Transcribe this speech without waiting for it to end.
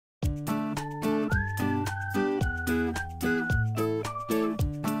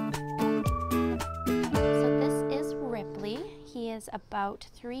about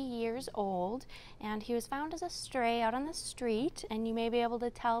 3 years old, and he was found as a stray out on the street, and you may be able to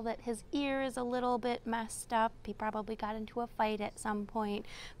tell that his ear is a little bit messed up. He probably got into a fight at some point,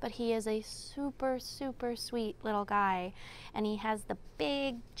 but he is a super sweet little guy, and he has the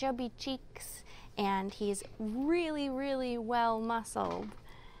big chubby cheeks, and he's really well muscled.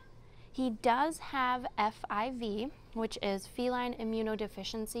 He does have FIV, which is feline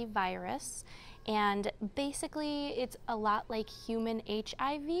immunodeficiency virus, and basically it's a lot like human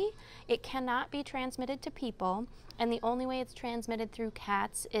HIV. It cannot be transmitted to people, and the only way it's transmitted through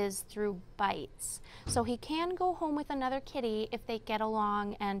cats is through bites. So he can go home with another kitty if they get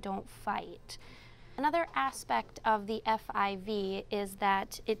along and don't fight. Another aspect of the FIV is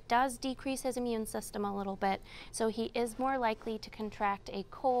that it does decrease his immune system a little bit, so he is more likely to contract a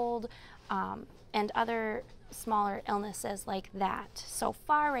cold and other smaller illnesses like that. So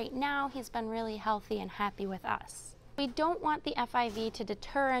far right now, he's been really healthy and happy with us. We don't want the FIV to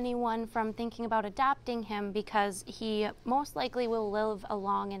deter anyone from thinking about adopting him because he most likely will live a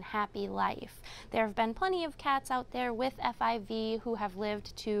long and happy life. There have been plenty of cats out there with FIV who have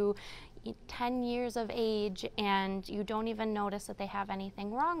lived to 10 years of age, and you don't even notice that they have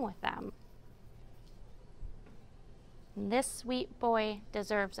anything wrong with them. This sweet boy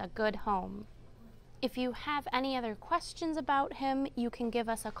deserves a good home. If you have any other questions about him, you can give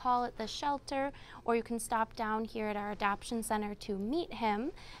us a call at the shelter, or you can stop down here at our adoption center to meet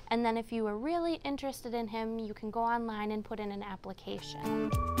him. And then if you are really interested in him, you can go online and put in an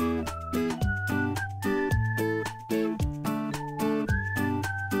application.